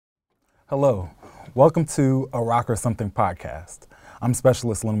Hello, welcome to A Rock or Something podcast. I'm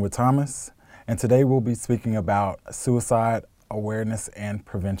Specialist Lynnwood Thomas, and today we'll be speaking about Suicide Awareness and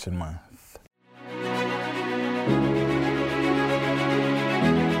Prevention Month.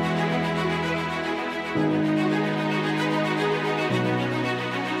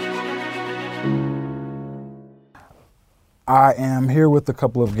 I am here with a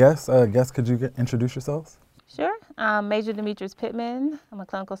couple of guests. Guests, could you introduce yourselves? Sure. Major Demetrius Pittman. I'm a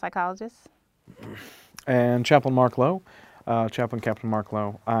clinical psychologist. And Chaplain Mark Lhowe, Chaplain Captain Mark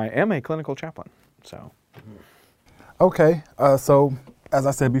Lhowe. I am a clinical chaplain, so. Okay, so as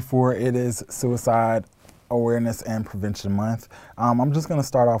I said before, it is Suicide Awareness and Prevention Month. I'm just going to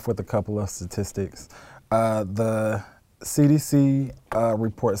start off with a couple of statistics. The CDC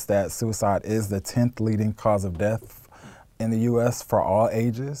reports that suicide is the 10th leading cause of death in the U.S. for all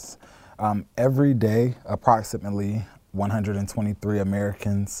ages. Every day, approximately 123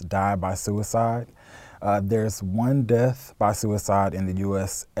 Americans die by suicide. There's one death by suicide in the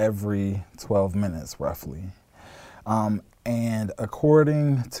U.S. every 12 minutes, roughly. And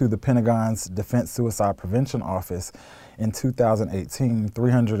according to the Pentagon's Defense Suicide Prevention Office, in 2018,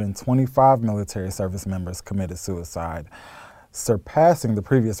 325 military service members committed suicide, surpassing the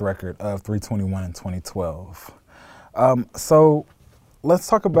previous record of 321 in 2012. So let's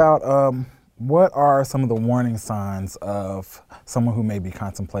talk about what are some of the warning signs of someone who may be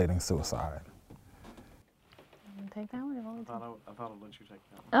contemplating suicide. Take that one. I thought I'd let you take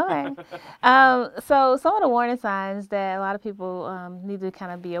that. Okay. So some of the warning signs that a lot of people need to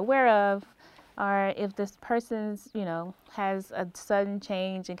kind of be aware of are if this person's, has a sudden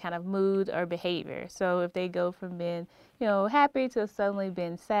change in kind of mood or behavior. So if they go from being, happy to suddenly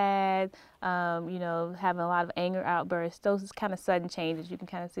being sad, having a lot of anger outbursts, those kind of sudden changes, you can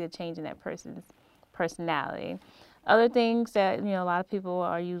kind of see a change in that person's personality. Other things that, a lot of people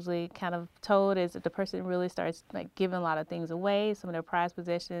are usually kind of told is if the person really starts giving a lot of things away, some of their prized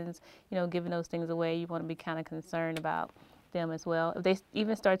possessions, giving those things away, you want to be kind of concerned about them as well. If they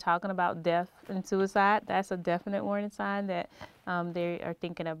even start talking about death and suicide, that's a definite warning sign that they are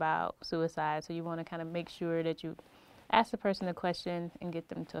thinking about suicide. So you want to kind of make sure that you ask the person a question and get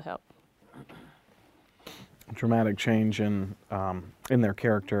them to help. Dramatic change in their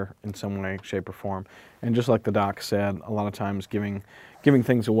character in some way, shape, or form. And just like the doc said, a lot of times giving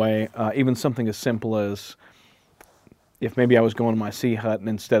things away, even something as simple as if maybe I was going to my sea hut and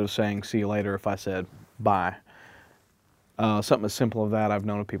instead of saying see you later, if I said bye. Something as simple as that, I've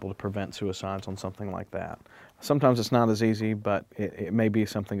known of people to prevent suicides on something like that. Sometimes it's not as easy, but it may be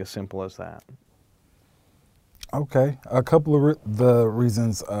something as simple as that. Okay, a couple of the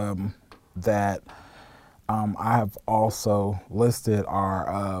reasons that I have also listed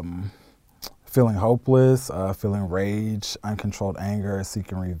are feeling hopeless, feeling rage, uncontrolled anger,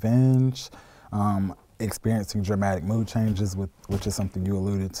 seeking revenge, experiencing dramatic mood changes, which is something you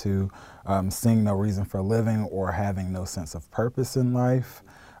alluded to, seeing no reason for living or having no sense of purpose in life.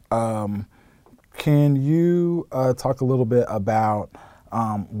 Can you talk a little bit about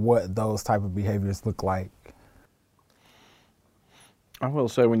what those type of behaviors look like? I will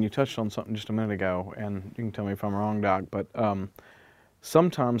say when you touched on something just a minute ago, and you can tell me if I'm wrong, Doc, but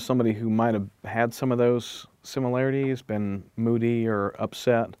sometimes somebody who might have had some of those similarities, been moody or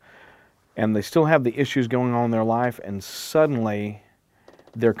upset, and they still have the issues going on in their life, and suddenly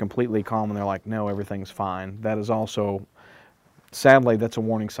they're completely calm and they're like, no, everything's fine. That is also, sadly, that's a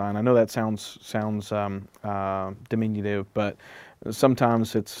warning sign. I know that sounds diminutive, but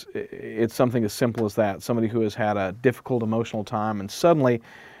sometimes it's something as simple as that. Somebody who has had a difficult emotional time and suddenly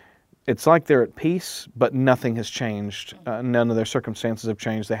it's like they're at peace, but nothing has changed. None of their circumstances have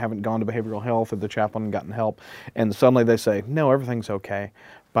changed. They haven't gone to behavioral health or the chaplain and gotten help. And suddenly they say, no, everything's okay.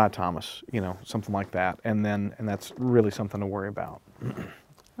 Bye, Thomas. Something like that. And that's really something to worry about.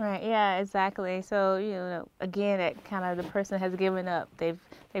 Right. Yeah, exactly. So, again, that kind of the person has given up. They've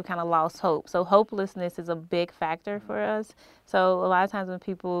kind of lost hope. So hopelessness is a big factor for us. So a lot of times when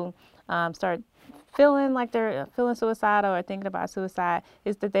people start feeling like they're feeling suicidal or thinking about suicide,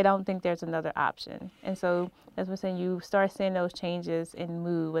 is that they don't think there's another option. And so, as we're saying, you start seeing those changes in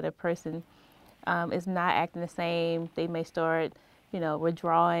mood where the person is not acting the same. They may start,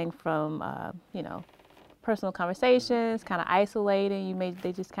 withdrawing from, personal conversations, kind of isolating.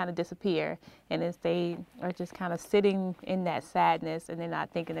 They just kind of disappear, and as they are just kind of sitting in that sadness, and they're not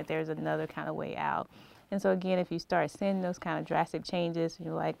thinking that there's another kind of way out. And so again, if you start seeing those kind of drastic changes,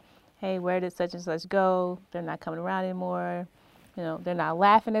 you're like, hey, where did such and such go? They're not coming around anymore. They're not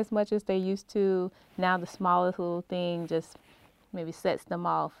laughing as much as they used to. Now the smallest little thing just maybe sets them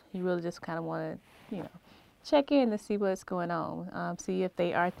off. You really just kind of want to, check in to see what's going on, see if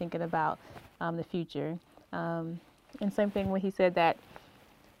they are thinking about the future. And same thing when he said that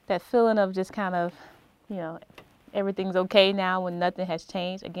feeling of just kind of, you know, everything's okay now when nothing has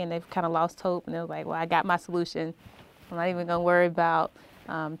changed. Again, they've kind of lost hope and they're like, well, I got my solution. I'm not even going to worry about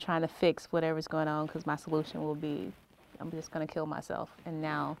trying to fix whatever's going on because my solution will be, I'm just going to kill myself. And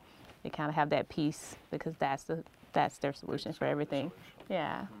now they kind of have that peace because that's their solution for everything.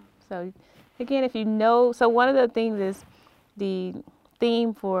 Yeah. So again, if you know, so one of the things is the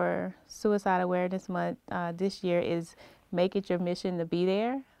theme for Suicide Awareness Month this year is make it your mission to be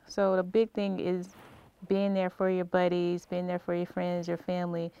there. So the big thing is being there for your buddies, being there for your friends, your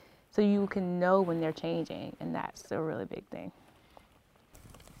family, so you can know when they're changing, and that's a really big thing.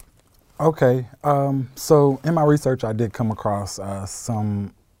 Okay, so in my research, I did come across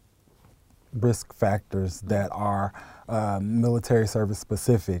some risk factors that are military service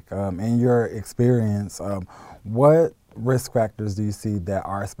specific. In your experience, what risk factors do you see that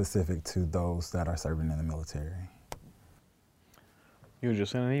are specific to those that are serving in the military? You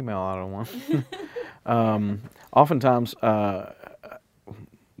just sent an email out on one. Oftentimes,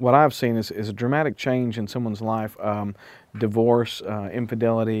 what I've seen is a dramatic change in someone's life, divorce,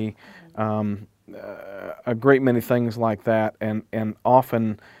 infidelity, a great many things like that, and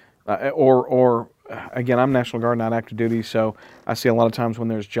often, or again, I'm National Guard, not active duty, so I see a lot of times when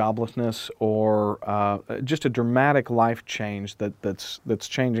there's joblessness or just a dramatic life change that's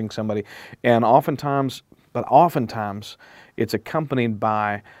changing somebody, and oftentimes it's accompanied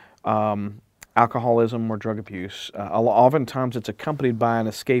by alcoholism or drug abuse. Oftentimes it's accompanied by an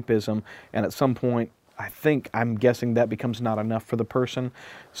escapism, and at some point, I'm guessing that becomes not enough for the person,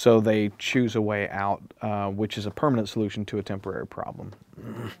 so they choose a way out, which is a permanent solution to a temporary problem,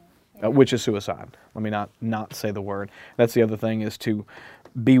 which is suicide. Let me not say the word. That's the other thing, is to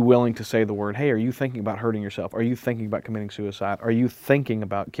be willing to say the word. Hey, are you thinking about hurting yourself? Are you thinking about committing suicide? Are you thinking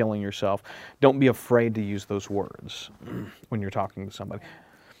about killing yourself? Don't be afraid to use those words when you're talking to somebody.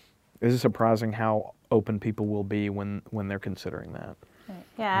 Is it surprising how open people will be when they're considering that?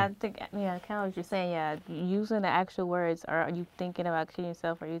 Yeah, I think, kind of what you're saying, using the actual words. Are you thinking about killing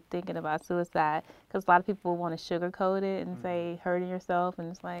yourself? Are you thinking about suicide? Because a lot of people want to sugarcoat it and say hurting yourself, and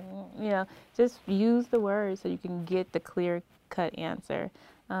it's like, just use the words so you can get the clear-cut answer.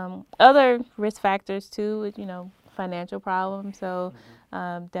 Other risk factors, too, financial problems. So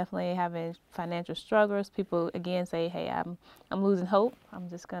definitely having financial struggles. People, again, say, hey, I'm losing hope. I'm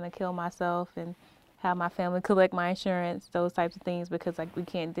just going to kill myself and have my family collect my insurance, those types of things, because we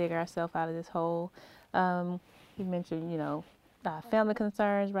can't dig ourselves out of this hole. You mentioned, family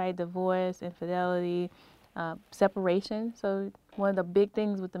concerns, right? Divorce, infidelity, separation. So one of the big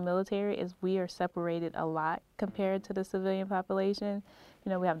things with the military is we are separated a lot compared to the civilian population.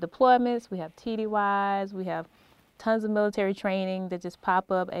 We have deployments, we have TDYs, we have tons of military training that just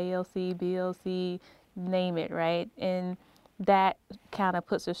pop up, ALC, BLC, name it, right? And that kind of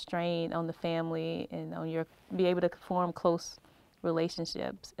puts a strain on the family and on be able to form close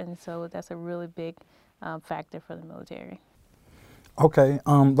relationships. And so that's a really big factor for the military. Okay,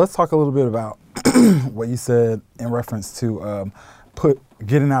 let's talk a little bit about what you said in reference to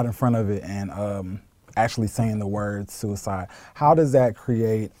getting out in front of it and actually saying the word suicide. How does that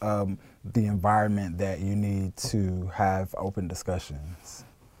create the environment that you need to have open discussions?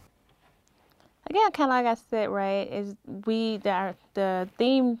 Again, kind of like I said, right, is the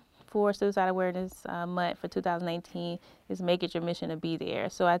theme for Suicide Awareness Month for 2018 is make it your mission to be there.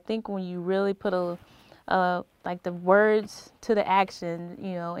 So I think when you really put like the words to the action,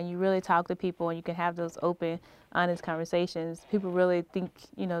 and you really talk to people and you can have those open, honest conversations, people really think,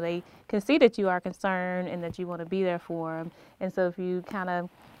 they can see that you are concerned and that you want to be there for them. And so if you kind of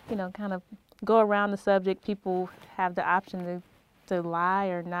go around the subject, people have the option to lie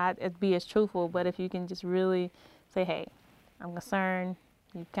or not be as truthful. But if you can just really say, hey, I'm concerned,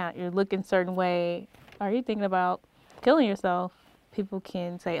 you're looking a certain way, are you thinking about killing yourself? People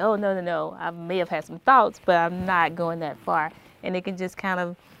can say, oh, no, I may have had some thoughts, but I'm not going that far. And it can just kind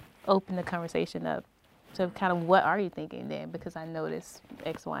of open the conversation up to kind of what are you thinking then, because I noticed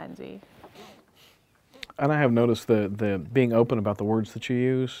X, Y, and Z. And I have noticed the being open about the words that you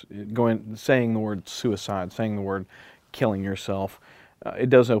use, saying the word suicide, saying the word killing yourself, it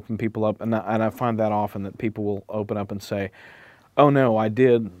does open people up, and I find that often that people will open up and say, oh no, I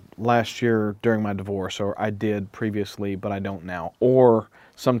did last year during my divorce, or I did previously, but I don't now. Or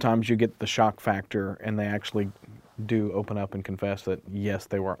sometimes you get the shock factor and they actually do open up and confess that yes,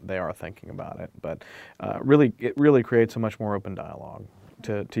 they are thinking about it. But it really creates a much more open dialogue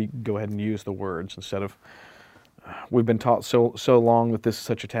to go ahead and use the words instead of we've been taught so long that this is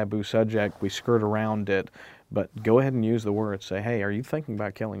such a taboo subject, we skirt around it. But go ahead and use the word. Say, hey, are you thinking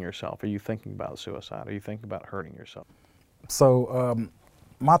about killing yourself? Are you thinking about suicide? Are you thinking about hurting yourself? So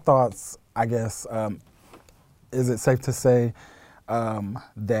my thoughts, I guess, is it safe to say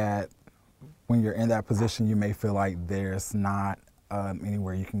that when you're in that position, you may feel like there's not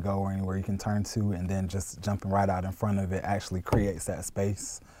anywhere you can go or anywhere you can turn to, and then just jumping right out in front of it actually creates that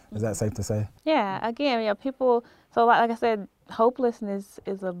space? Is that safe to say? Yeah, again, people, so like I said, hopelessness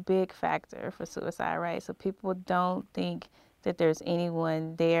is a big factor for suicide, right? So people don't think that there's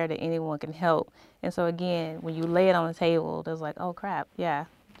anyone there that anyone can help. And so again, when you lay it on the table, there's like, oh crap, yeah.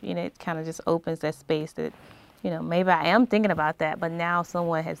 It kind of just opens that space that, maybe I am thinking about that, but now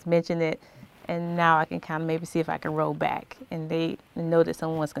someone has mentioned it, and now I can kind of maybe see if I can roll back and they know that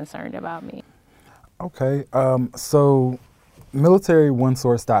someone's concerned about me. Okay, so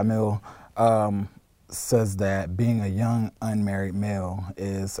militaryOneSource.mil says that being a young unmarried male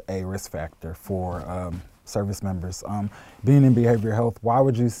is a risk factor for service members. Being in behavioral health, why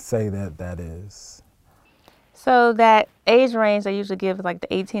would you say that that is? So that age range I usually give is like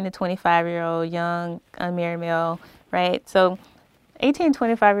the 18 to 25-year-old young unmarried male, right? So 18 to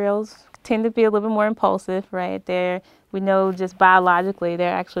 25-year-olds tend to be a little bit more impulsive, right? We know just biologically,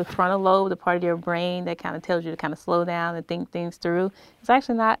 they're actually frontal lobe, the part of your brain that kind of tells you to kind of slow down and think things through. It's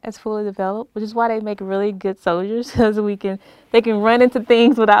actually not as fully developed, which is why they make really good soldiers, because they can run into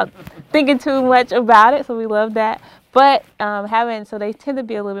things without thinking too much about it. So we love that. But so they tend to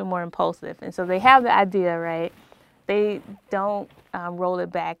be a little bit more impulsive, and so they have the idea, right? They don't roll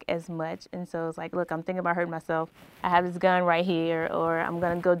it back as much, and so it's like, look, I'm thinking about hurting myself. I have this gun right here, or I'm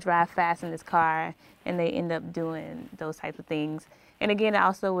gonna go drive fast in this car, and they end up doing those types of things. And again,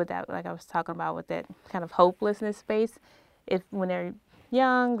 also with that, like I was talking about, with that kind of hopelessness space, when they're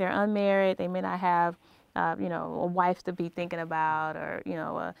young, they're unmarried, they may not have, a wife to be thinking about,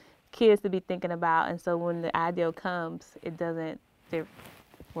 or kids to be thinking about, and so when the ideal comes,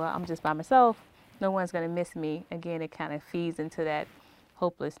 I'm just by myself. No one's going to miss me. Again, it kind of feeds into that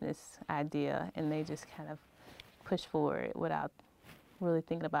hopelessness idea, and they just kind of push forward without really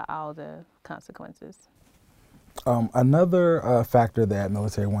thinking about all the consequences. Another factor that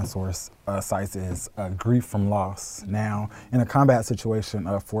Military OneSource cites is grief from loss. Now, in a combat situation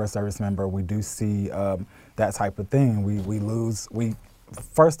for a service member, we do see that type of thing. We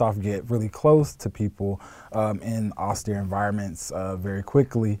first off get really close to people in austere environments very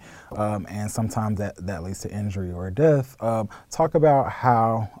quickly, and sometimes that leads to injury or death. Talk about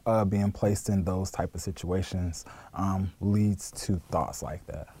how being placed in those type of situations leads to thoughts like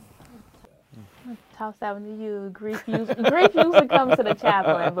that. Toss that one to you. Grief usually comes to the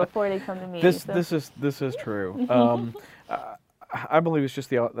chaplain before they come to me. This is true. I believe it's just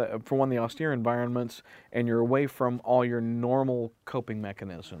for one, the austere environments, and you're away from all your normal coping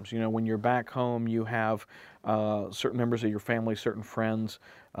mechanisms. When you're back home, you have certain members of your family, certain friends.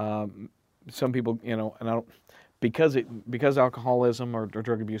 Some people, and I don't, because alcoholism or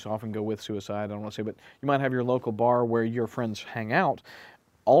drug abuse often go with suicide. I don't want to say, but you might have your local bar where your friends hang out.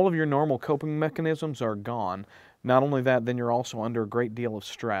 All of your normal coping mechanisms are gone. Not only that, then you're also under a great deal of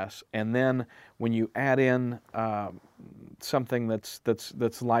stress. And then when you add in something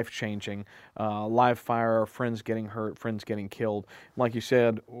that's life-changing, live fire, friends getting hurt, friends getting killed, like you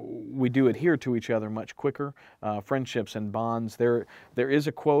said, we do adhere to each other much quicker. Friendships and bonds. There is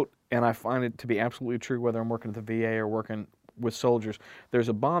a quote, and I find it to be absolutely true, whether I'm working at the VA or working with soldiers. There's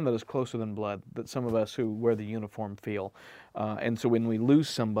a bond that is closer than blood that some of us who wear the uniform feel. And so when we lose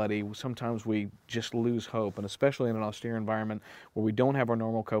somebody, sometimes we just lose hope, and especially in an austere environment where we don't have our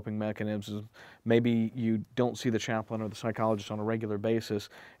normal coping mechanisms, maybe you don't see the chaplain or the psychologist on a regular basis,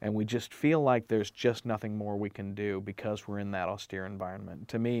 and we just feel like there's just nothing more we can do because we're in that austere environment.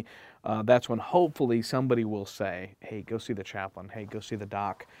 To me, that's when hopefully somebody will say, hey, go see the chaplain, hey, go see the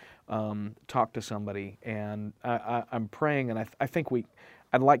doc, talk to somebody. And I'm praying, and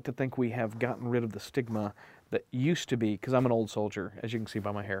I'd like to think we have gotten rid of the stigma that used to be, because I'm an old soldier, as you can see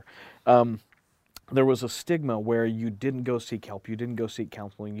by my hair. There was a stigma where you didn't go seek help, you didn't go seek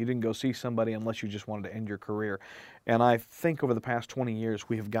counseling, you didn't go see somebody unless you just wanted to end your career. And I think over the past 20 years,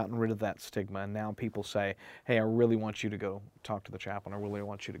 we have gotten rid of that stigma, and now people say, hey, I really want you to go talk to the chaplain, I really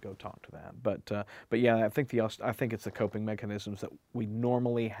want you to go talk to that. But yeah, I think it's the coping mechanisms that we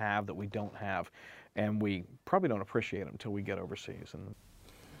normally have that we don't have, and we probably don't appreciate them until we get overseas.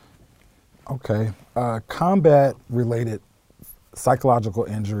 Okay, combat-related psychological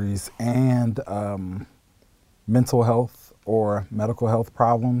injuries and mental health or medical health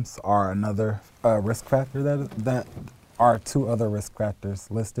problems are another risk factor that are two other risk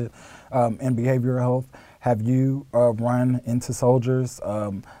factors listed in behavioral health. Have you run into soldiers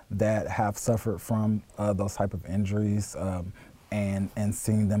that have suffered from those type of injuries and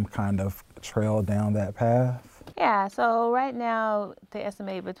seen them kind of trail down that path? Yeah, so right now they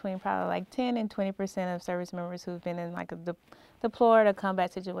estimate between probably like 10 and 20% of service members who've been in like a deployed or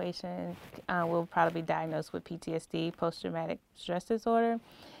combat situation will probably be diagnosed with PTSD, post-traumatic stress disorder.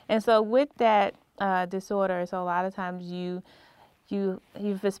 And so with that disorder, so a lot of times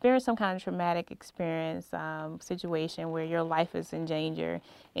you've experienced some kind of traumatic experience, situation where your life is in danger,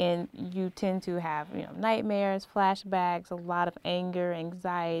 and you tend to have nightmares, flashbacks, a lot of anger,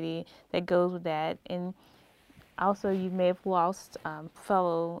 anxiety that goes with that. And also, you may have lost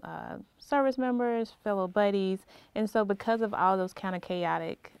fellow service members, fellow buddies, and so because of all those kind of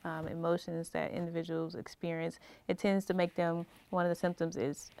chaotic emotions that individuals experience, it tends to make them, one of the symptoms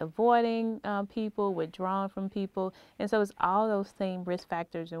is avoiding people, withdrawing from people, and so it's all those same risk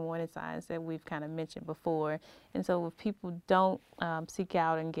factors and warning signs that we've kind of mentioned before. And so if people don't seek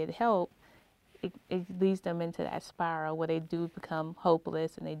out and get help, it leads them into that spiral where they do become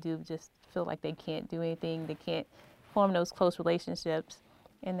hopeless and they do just feel like they can't do anything, they can't form those close relationships,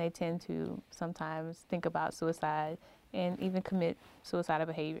 and they tend to sometimes think about suicide and even commit suicidal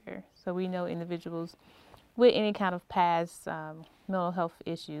behavior. So we know individuals with any kind of past mental health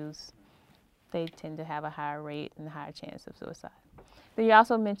issues, they tend to have a higher rate and a higher chance of suicide. Then you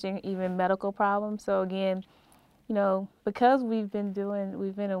also mentioned even medical problems. So again, because we've been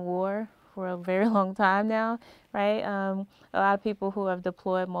in war for a very long time now, right? A lot of people who have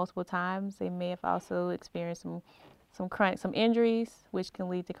deployed multiple times, they may have also experienced some injuries, which can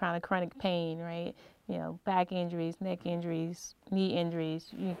lead to chronic pain, right? Back injuries, neck injuries, knee injuries.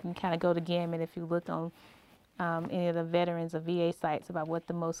 You can kind of go to gamut if you look on any of the veterans of VA sites about what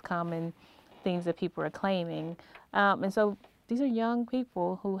the most common things that people are claiming. And so these are young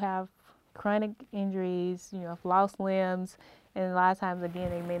people who have chronic injuries, have lost limbs, and a lot of times, again,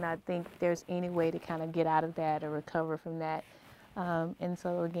 they may not think there's any way to kind of get out of that or recover from that. And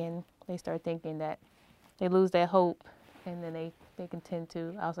so, again, they start thinking that they lose their hope, and then they can tend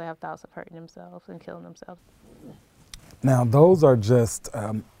to also have thoughts of hurting themselves and killing themselves. Now, those are just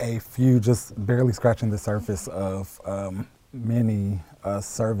a few, just barely scratching the surface of many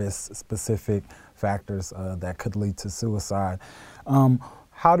service-specific factors that could lead to suicide.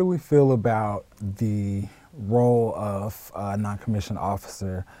 How do we feel about the role of a non-commissioned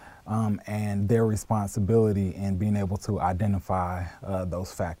officer and their responsibility in being able to identify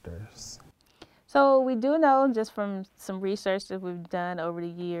those factors? So we do know, just from some research that we've done over the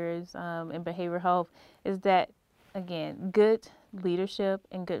years in behavioral health, is that, again, good leadership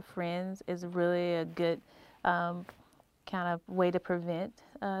and good friends is really a good kind of way to prevent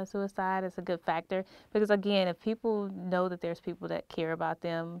suicide. It's a good factor because, again, if people know that there's people that care about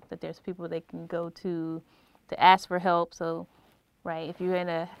them, that there's people they can go to ask for help. So, right, if you're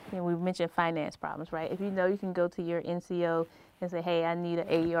in we mentioned finance problems, right? If you know you can go to your NCO and say, hey, I need an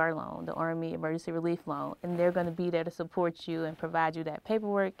AER loan, the Army Emergency Relief Loan, and they're going to be there to support you and provide you that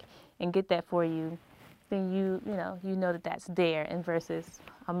paperwork and get that for you, then you know that that's there, and versus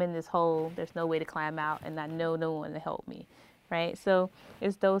I'm in this hole, there's no way to climb out, and I know no one to help me, right? So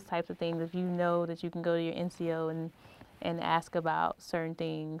it's those types of things. If you know that you can go to your NCO and ask about certain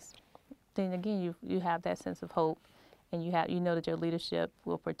things, then again you have that sense of hope, and you know that your leadership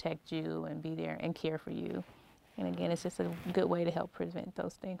will protect you and be there and care for you. And again, it's just a good way to help prevent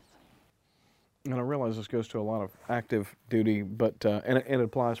those things. And I realize this goes to a lot of active duty, but and it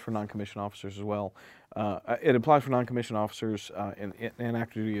applies for non-commissioned officers as well. It applies for non-commissioned officers in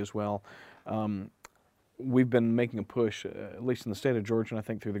active duty as well. We've been making a push, at least in the state of Georgia, and I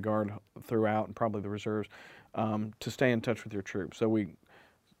think through the Guard throughout, and probably the reserves, to stay in touch with your troops. So we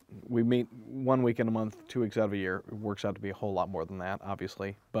meet 1 weekend a month, 2 weeks out of a year. It works out to be a whole lot more than that,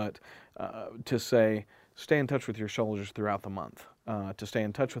 obviously. But to say, stay in touch with your soldiers throughout the month, to stay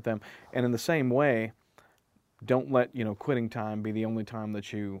in touch with them. And in the same way, don't let quitting time be the only time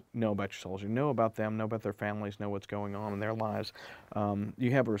that you know about your soldiers. Know about them, know about their families, know what's going on in their lives.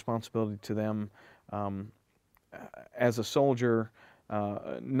 You have a responsibility to them as a soldier,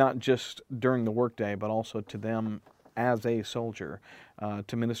 not just during the workday, but also to them as a soldier,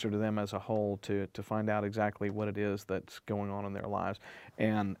 to minister to them as a whole, to find out exactly what it is that's going on in their lives.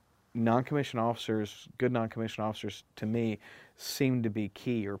 And non-commissioned officers, good non-commissioned officers, to me, seem to be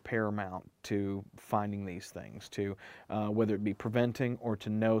key or paramount to finding these things, to whether it be preventing or to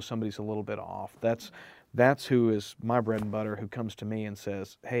know somebody's a little bit off. That's who is my bread and butter, who comes to me and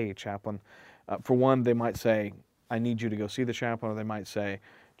says, hey, chaplain. For one, they might say, I need you to go see the chaplain, or they might say,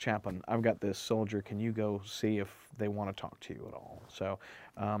 chaplain, I've got this soldier, can you go see if they want to talk to you at all? So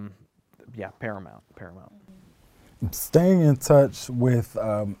yeah, paramount. Staying in touch with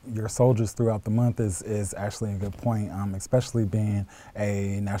your soldiers throughout the month is actually a good point, especially being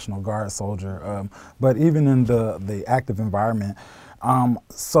a National Guard soldier, but even in the active environment.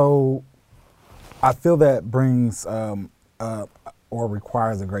 So I feel that brings or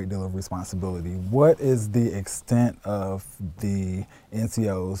requires a great deal of responsibility. What is the extent of the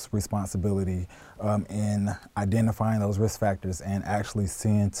NCO's responsibility in identifying those risk factors and actually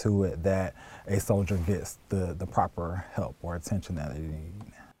seeing to it that a soldier gets the proper help or attention that they need?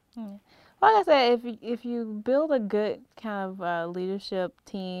 Like I said, if you build a good kind of leadership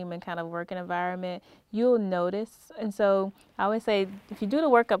team and kind of working environment, you'll notice. And so I always say, if you do the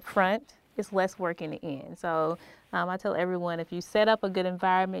work up front, it's less work in the end. So I tell everyone, if you set up a good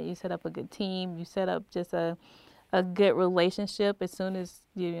environment, you set up a good team, you set up just a good relationship as soon as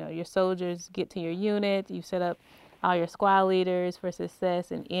your soldiers get to your unit, you set up all your squad leaders for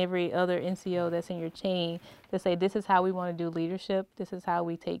success and every other NCO that's in your chain to say, this is how we want to do leadership, this is how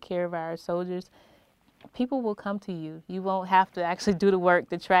we take care of our soldiers. People will come to you. You won't have to actually do the work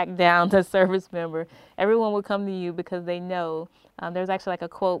to track down the service member. Everyone will come to you because they know. There's actually like a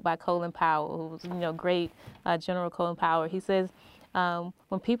quote by Colin Powell, who was great General Colin Powell. He says,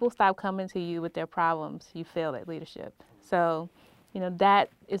 when people stop coming to you with their problems, you fail at leadership. So, that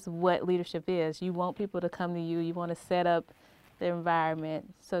is what leadership is. You want people to come to you. You want to set up the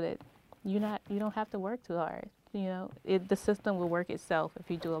environment so that you don't have to work too hard. The system will work itself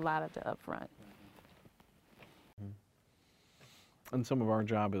if you do a lot of the upfront. And some of our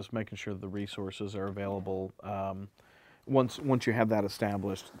job is making sure the resources are available once you have that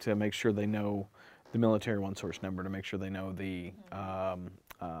established, to make sure they know the military one source number, to make sure they know the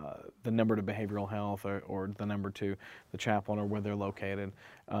number to behavioral health or the number to the chaplain or where they're located.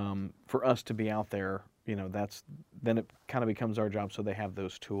 For us to be out there, then it kind of becomes our job, so they have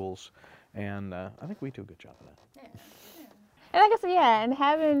those tools, and I think we do a good job of that. Yeah. And like I said, and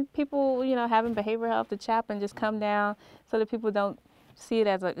having people, having behavioral health, the chaplain just come down so that people don't see it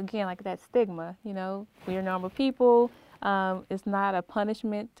as, again, like that stigma. We're normal people. It's not a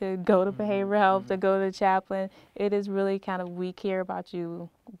punishment to go to behavioral health, to go to the chaplain. It is really kind of, we care about you,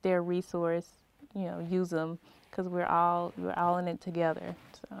 their resource, use them, because we're all in it together.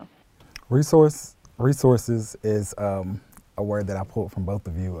 So Resources is a word that I pulled from both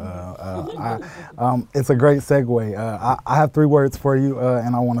of you. It's a great segue. I have 3 words for you,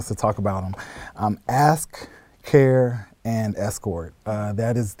 and I want us to talk about them. Ask, care, and escort.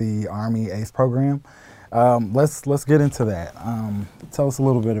 That is the Army ACE program. Let's get into that. Tell us a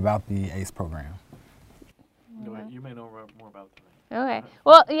little bit about the ACE program. You may know more about it. Okay.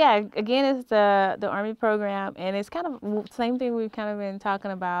 Well, yeah, again, it's the Army program, and it's kind of the same thing we've kind of been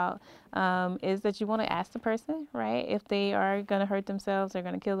talking about, is that you want to ask the person, right, if they are going to hurt themselves, they're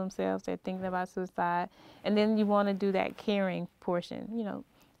going to kill themselves, they're thinking about suicide, and then you want to do that caring portion.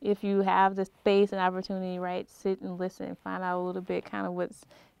 If you have the space and opportunity, right, sit and listen, find out a little bit kind of what's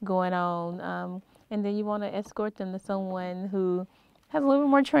going on, and then you want to escort them to someone who has a little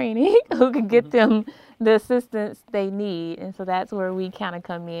more training, who can get them the assistance they need. And so that's where we kind of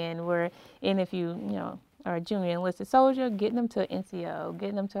come in. If you are a junior enlisted soldier, getting them to an NCO,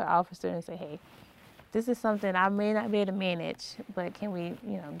 getting them to an officer and say, hey, this is something I may not be able to manage, but can we,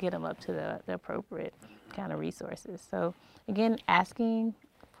 get them up to the appropriate kind of resources. So again, asking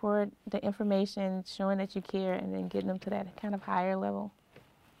for the information, showing that you care, and then getting them to that kind of higher level.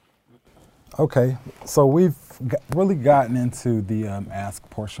 Okay, so we've really gotten into the ask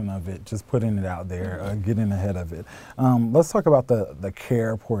portion of it, just putting it out there, getting ahead of it. Let's talk about the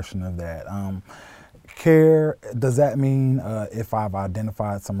care portion of that. Care, does that mean if I've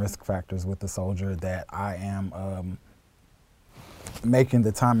identified some risk factors with the soldier that I am making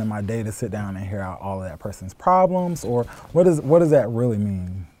the time in my day to sit down and hear out all of that person's problems, or what does that really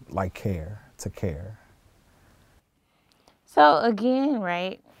mean, like to care? So again,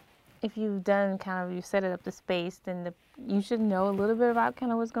 right, if you've you set it up the space, then you should know a little bit about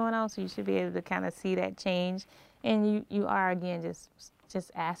kind of what's going on, so you should be able to kind of see that change. And you are, again,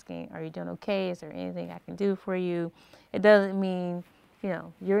 just asking, are you doing okay? Is there anything I can do for you? It doesn't mean,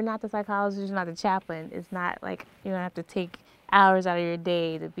 you're not the psychologist, you're not the chaplain. It's not like you don't have to take hours out of your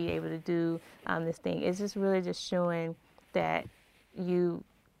day to be able to do this thing. It's just really just showing that you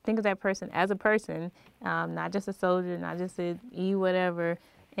think of that person as a person, not just a soldier, not just a whatever,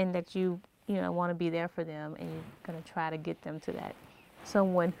 and that you want to be there for them, and you're going to try to get them to that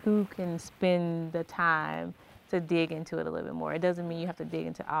someone who can spend the time to dig into it a little bit more. It doesn't mean you have to dig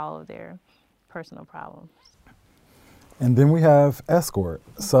into all of their personal problems. And then we have escort.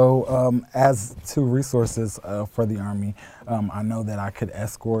 So as two resources for the Army, I know that I could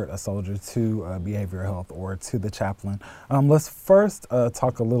escort a soldier to behavioral health or to the chaplain. Let's first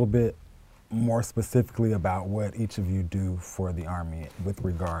talk a little bit more specifically about what each of you do for the Army with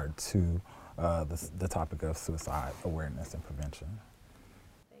regard to the topic of suicide awareness and prevention.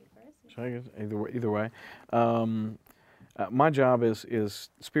 So I guess either way. My job is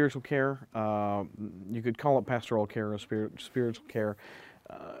spiritual care. You could call it pastoral care or spiritual care.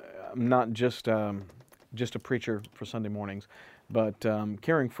 I'm not just a preacher for Sunday mornings, but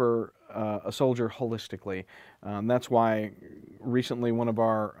caring for a soldier holistically. That's why recently one of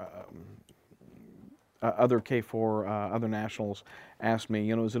our other K4, other nationals asked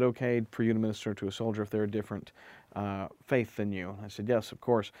me, is it okay for you to minister to a soldier if they're a different faith than you? And I said, yes, of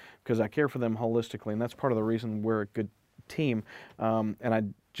course, because I care for them holistically, and that's part of the reason we're a good team. And I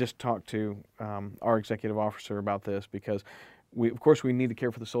just talked to our executive officer about this because of course we need to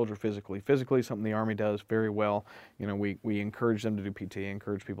care for the soldier physically. Physically, something the Army does very well. We encourage them to do PT,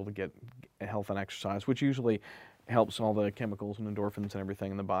 encourage people to get health and exercise, which usually helps all the chemicals and endorphins and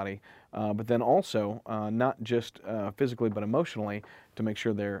everything in the body. But then also, not just physically, but emotionally, to make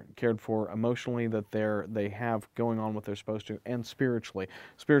sure they're cared for emotionally, that they have going on what they're supposed to, and spiritually.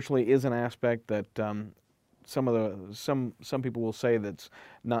 Spiritually is an aspect that some people will say that's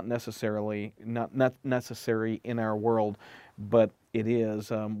not necessary in our world, but it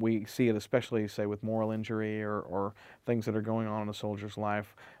is. We see it especially, say, with moral injury or things that are going on in a soldier's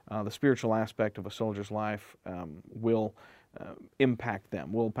life. The spiritual aspect of a soldier's life will impact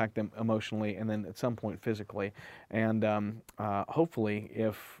them emotionally, and then at some point physically. And hopefully,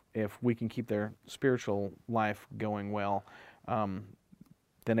 if we can keep their spiritual life going well,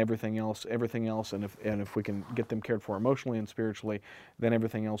 then everything else, and if we can get them cared for emotionally and spiritually, then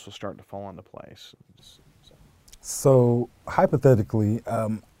everything else will start to fall into place. So hypothetically,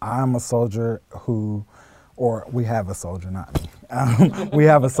 I'm a soldier or we have a soldier, not me. We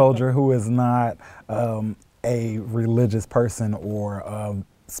have a soldier who is not a religious person or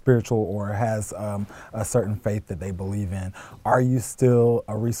spiritual or has a certain faith that they believe in. Are you still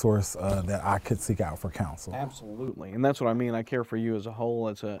a resource that I could seek out for counsel? Absolutely, and that's what I mean. I care for you as a whole,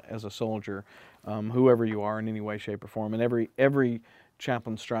 as a soldier, whoever you are in any way, shape, or form. And every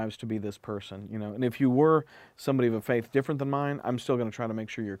chaplain strives to be this person, And if you were somebody of a faith different than mine, I'm still going to try to make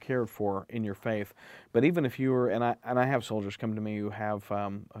sure you're cared for in your faith. But even if you were, and I have soldiers come to me who have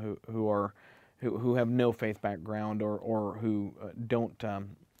who have no faith background or who don't.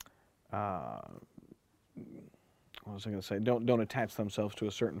 What was I going to say? Don't attach themselves to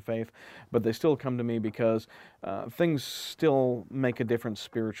a certain faith, but they still come to me because things still make a difference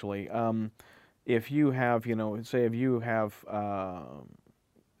spiritually. If you have, say if you have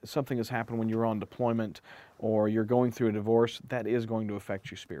something has happened when you're on deployment or you're going through a divorce, that is going to affect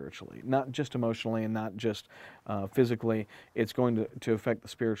you spiritually, not just emotionally and not just physically. It's going to affect the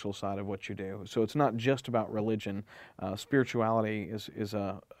spiritual side of what you do. So it's not just about religion. Spirituality is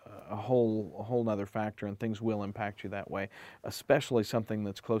a whole nother factor, and things will impact you that way, especially something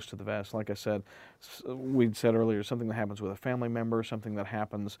that's close to the vest. Like I said, we said earlier, something that happens with a family member, something that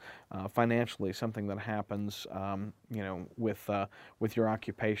happens financially, something that happens, with your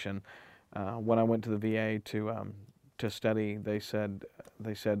occupation. When I went to the VA to study, they said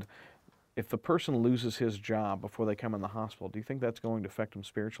if the person loses his job before they come in the hospital, do you think that's going to affect them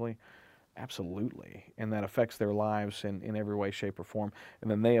spiritually? Absolutely, and that affects their lives in every way, shape, or form,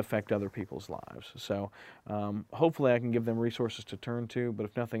 and then they affect other people's lives. So hopefully I can give them resources to turn to, but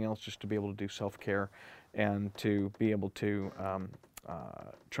if nothing else, just to be able to do self-care and to be able to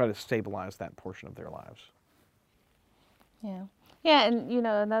try to stabilize that portion of their lives. Yeah. Yeah, and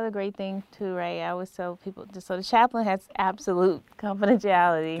another great thing too, right? I always tell people, so the chaplain has absolute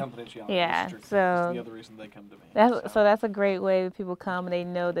confidentiality. Yeah, so that's the other reason they come to me. So that's a great way that people come and they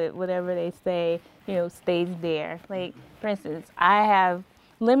know that whatever they say, stays there. Like, for instance, I have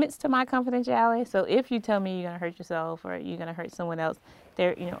limits to my confidentiality. So if you tell me you're gonna hurt yourself or you're gonna hurt someone else,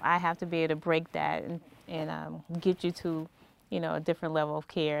 I have to be able to break that and get you to, a different level of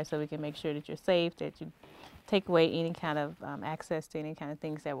care, so we can make sure that you're safe, that you take away any kind of access to any kind of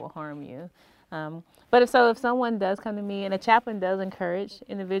things that will harm you. But if someone does come to me, and a chaplain does encourage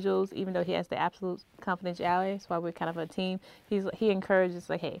individuals, even though he has the absolute confidentiality, that's why we're kind of a team, he encourages,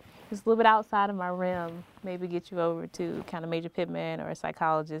 like, hey, it's a little bit outside of my realm, maybe get you over to kind of Major Pittman or a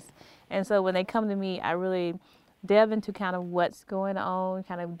psychologist. And so when they come to me, I really delve into kind of what's going on,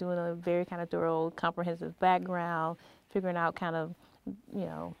 kind of doing a very kind of thorough, comprehensive background, figuring out kind of,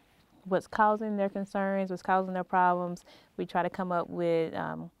 what's causing their concerns, what's causing their problems. We try to come up with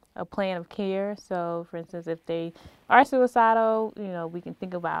a plan of care. So, for instance, if they are suicidal, we can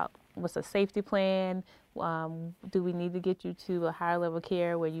think about what's a safety plan. Do we need to get you to a higher level of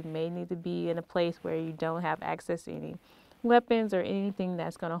care where you may need to be in a place where you don't have access to any weapons or anything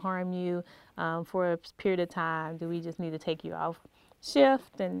that's going to harm you for a period of time? Do we just need to take you off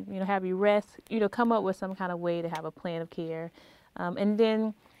shift and have you rest? Come up with some kind of way to have a plan of care, and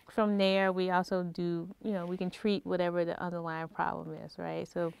then from there we also do we can treat whatever the underlying problem is, right?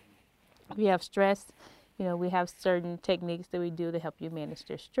 So if you have stress, we have certain techniques that we do to help you manage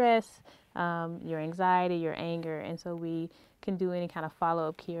your stress, your anxiety, your anger, and so we can do any kind of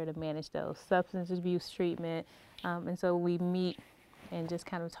follow-up care to manage those. Substance abuse treatment, and so we meet and just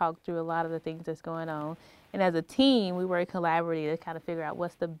kind of talk through a lot of the things that's going on. And as a team, we work collaboratively to kind of figure out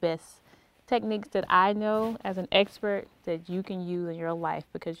what's the best techniques that I know as an expert that you can use in your life,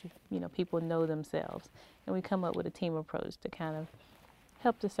 because people know themselves, and we come up with a team approach to kind of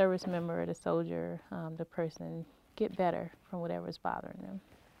help the service member, the soldier, the person get better from whatever's bothering them.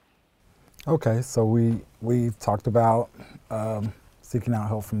 Okay, so we've talked about seeking out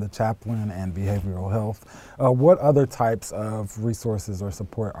help from the chaplain and behavioral health. What other types of resources or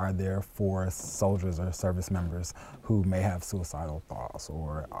support are there for soldiers or service members who may have suicidal thoughts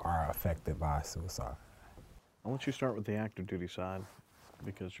or are affected by suicide? I'll let you start with the active duty side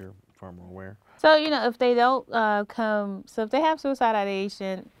because you're far more aware. So, if they don't so if they have suicide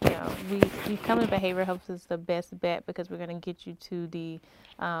ideation, we come to behavioral health is the best bet, because we're going to get you to the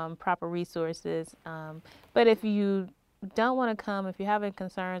proper resources. But if you don't want to come, if you're having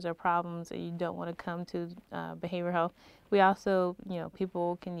concerns or problems and you don't want to come to behavioral health, we also,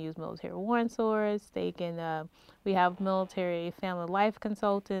 people can use military warrant source. They can, we have military family life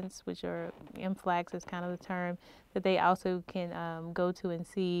consultants, which are MFLACs is kind of the term, that they also can go to and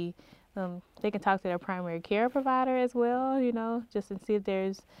see. They can talk to their primary care provider as well, just to see if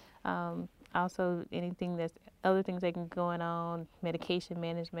there's also other things that can go on, medication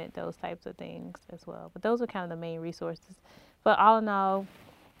management, those types of things as well. But those are kind of the main resources. But all in all,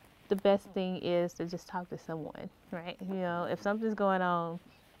 the best thing is to just talk to someone, right? If something's going on,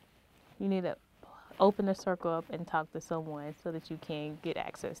 you need to open the circle up and talk to someone so that you can get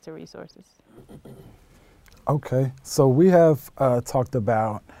access to resources. Okay, so we have talked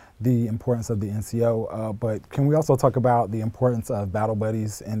about the importance of the NCO, but can we also talk about the importance of battle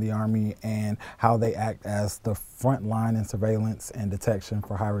buddies in the Army and how they act as the front line in surveillance and detection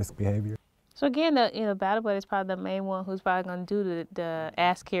for high-risk behavior? So again, the battle buddy is probably the main one who's probably going to do the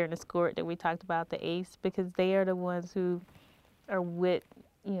ask, care, and escort that we talked about, the ACE, because they are the ones who are with,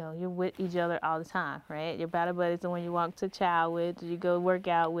 you're with each other all the time, right? Your battle buddy is the one you walk to chow with, you go work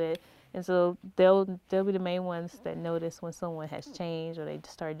out with, and so they'll be the main ones that notice when someone has changed or they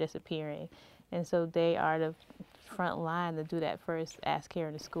start disappearing. And so they are the front line to do that first ask, care,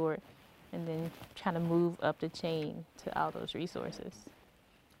 and escort, and then trying to move up the chain to all those resources.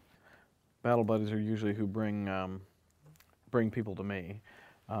 Battle buddies are usually who bring people to me,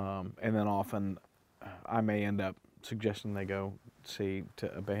 and then often I may end up suggesting they go see to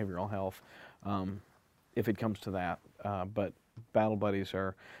behavioral health if it comes to that. But battle buddies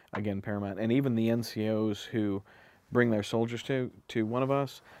are, again, paramount. And even the NCOs who bring their soldiers to one of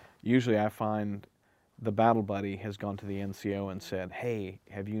us, usually I find the battle buddy has gone to the NCO and said, hey,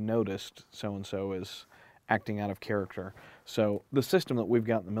 have you noticed so-and-so is acting out of character? So the system that we've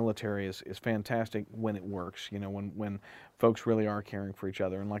got in the military is fantastic when it works, when folks really are caring for each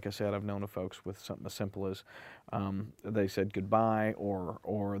other. And like I said, I've known of folks with something as simple as they said goodbye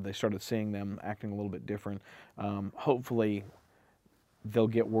or they started seeing them acting a little bit different. Hopefully they'll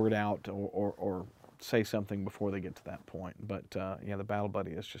get word out or say something before they get to that point. But yeah, the battle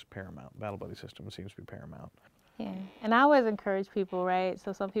buddy is just paramount. Battle buddy system seems to be paramount. Yeah, and I always encourage people, right?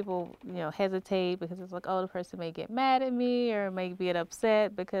 So some people, hesitate because it's like, oh, the person may get mad at me or may get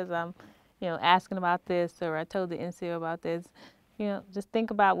upset because I'm, asking about this, or I told the NCO about this. Just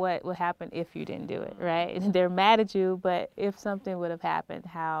think about what would happen if you didn't do it, right? They're mad at you, but if something would have happened,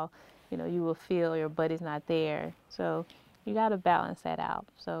 how, you will feel your buddy's not there. So you got to balance that out.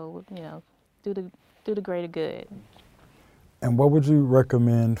 So, do the greater good. And what would you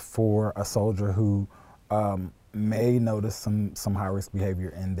recommend for a soldier who may notice some high-risk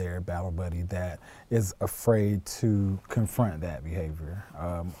behavior in their battle buddy that is afraid to confront that behavior?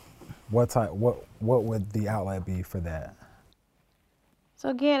 What would the outlet be for that? So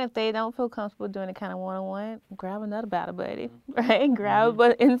again, if they don't feel comfortable doing it kind of one-on-one, grab another battle buddy, right? Grab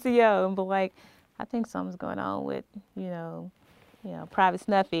an NCO and be like, I think something's going on with, Private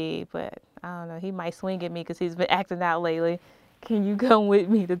Snuffy, but I don't know, he might swing at me because he's been acting out lately. Can you come with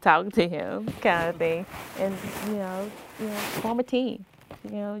me to talk to him, kind of thing? And, form a team.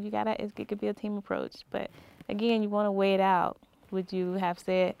 you know, it could be a team approach. But again, you want to weigh it out. Would you have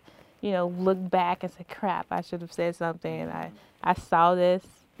said, you know, look back and say, crap, I should have said something. I saw this,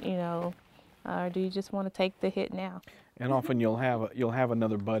 you know, or do you just want to take the hit now? And often you'll have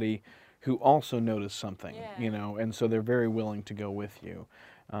another buddy who also noticed something, you know, and so they're very willing to go with you.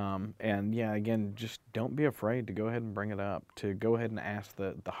 And yeah, again, just don't be afraid to go ahead and bring it up, to go ahead and ask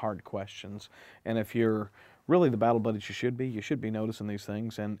the hard questions. And if you're really the battle buddies you should be noticing these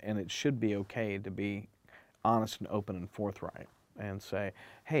things, and it should be okay to be honest and open and forthright and say,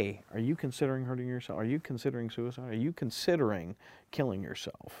 hey, are you considering hurting yourself? Are you considering suicide? Are you considering killing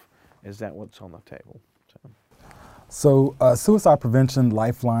yourself? Is that what's on the table? So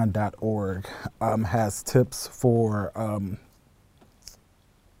suicidepreventionlifeline.org has tips for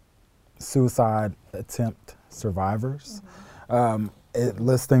suicide attempt survivors. It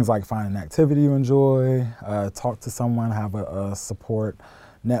lists things like find an activity you enjoy, talk to someone, have a support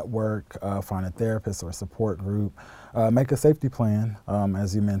network, find a therapist or support group, make a safety plan,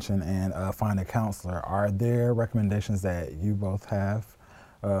 as you mentioned, and find a counselor. Are there recommendations that you both have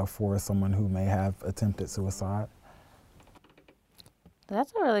for someone who may have attempted suicide?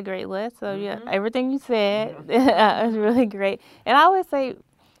 That's a really great list. So yeah, everything you said is really great. And I always say,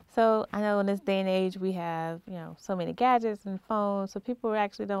 so I know in this day and age we have, you know, so many gadgets and phones, so people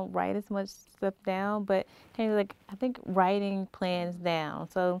actually don't write as much stuff down, but kind of like, I think writing plans down.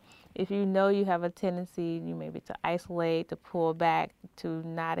 So if you know you have a tendency, you maybe to isolate, to pull back, to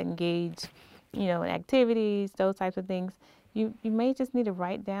not engage, you know, in activities, those types of things, you may just need to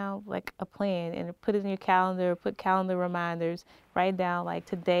write down like a plan and put it in your calendar, put calendar reminders, write down like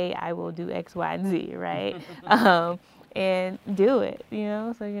today I will do X, Y, and Z, right? And do it, you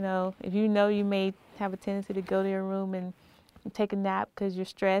know? So, you know, if you know you may have a tendency to go to your room and take a nap because you're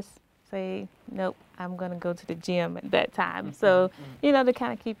stressed, say, nope, I'm going to go to the gym at that time. So, you know, to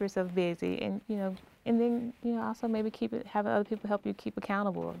kind of keep yourself busy and, you know, and then, you know, also maybe have other people help you keep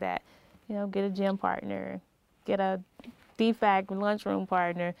accountable of that. You know, get a gym partner, get a DFAC lunchroom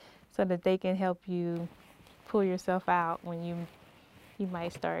partner so that they can help you pull yourself out when you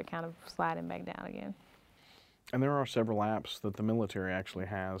might start kind of sliding back down again. And there are several apps that the military actually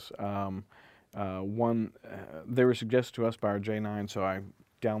has. One, they were suggested to us by our J9, so I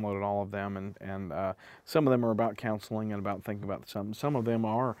downloaded all of them, and some of them are about counseling and about thinking about something. Some of them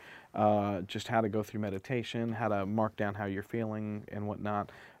are just how to go through meditation, how to mark down how you're feeling and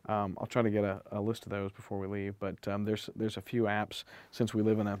whatnot. I'll try to get a list of those before we leave, but there's a few apps, since we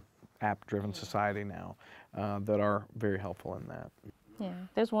live in a app-driven society now, that are very helpful in that. Yeah,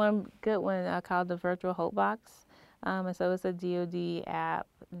 there's one good one called the Virtual Hope Box, and so it's a DoD app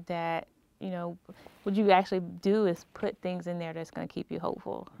that, you know, what you actually do is put things in there that's going to keep you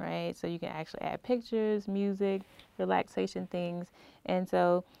hopeful, right? So you can actually add pictures, music, relaxation things, and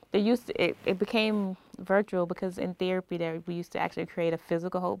so it became virtual because in therapy there we used to actually create a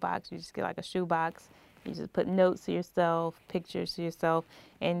physical hope box. You just get like a shoe box. You just put notes to yourself, pictures to yourself,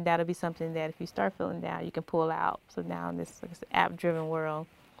 and that'll be something that if you start feeling down, you can pull out. So now in this app-driven world,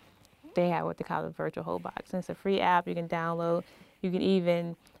 they have what they call the virtual hope box. And it's a free app you can download. You can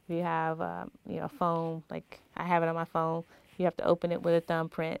even, if you have you know, a phone, like I have it on my phone, you have to open it with a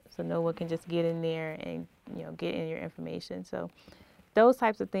thumbprint so no one can just get in there and, you know, get in your information. So those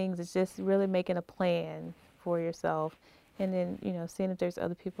types of things is just really making a plan for yourself, and then, you know, seeing if there's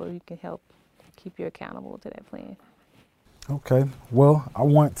other people you can help keep you accountable to that plan. Okay, well, I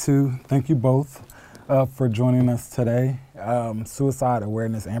want to thank you both for joining us today. Suicide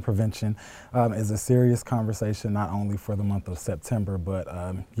awareness and prevention is a serious conversation, not only for the month of September, but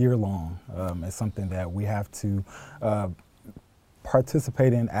year long. It's something that we have to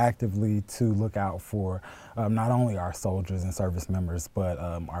participate in actively to look out for not only our soldiers and service members, but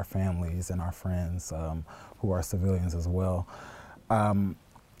our families and our friends who are civilians as well.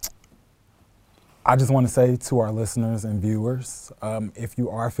 I just want to say to our listeners and viewers, if you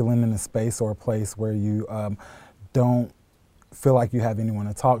are feeling in a space or a place where you don't feel like you have anyone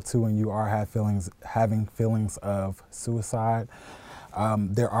to talk to and you are having feelings of suicide,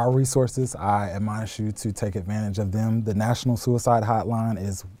 there are resources. I admonish you to take advantage of them. The National Suicide Hotline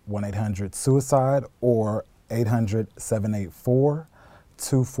is 1-800-SUICIDE or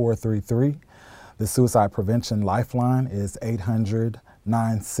 800-784-2433. The Suicide Prevention Lifeline is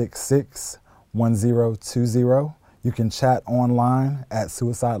 800-966-1020. You can chat online at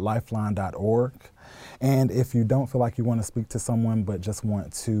suicidelifeline.org. And if you don't feel like you want to speak to someone but just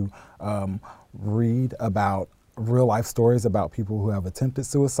want to read about real life stories about people who have attempted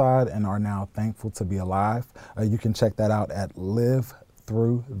suicide and are now thankful to be alive, you can check that out at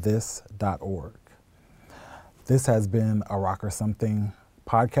livethroughthis.org. This has been a Rock or Something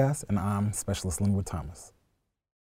podcast, and I'm Specialist Lynnwood Thomas.